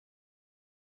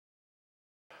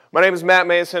My name is Matt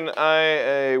Mason.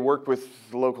 I work with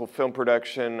local film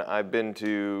production. I've been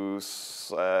to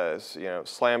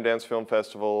Slam Dance Film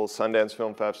Festival, Sundance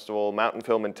Film Festival, Mountain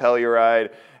Film and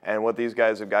Telluride, and what these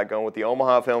guys have got going with the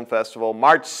Omaha Film Festival,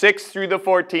 March 6th through the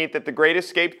 14th at the Great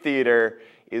Escape Theater,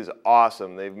 is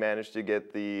awesome. They've managed to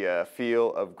get the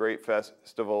feel of great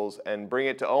festivals and bring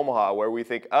it to Omaha, where we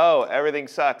think, oh, everything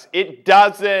sucks. It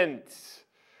doesn't.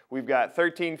 We've got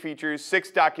 13 features,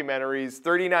 6 documentaries,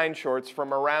 39 shorts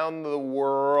from around the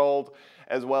world,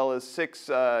 as well as 6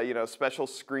 special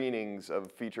screenings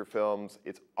of feature films.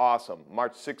 It's awesome.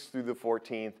 March 6th through the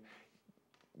 14th.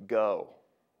 Go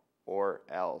or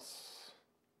else.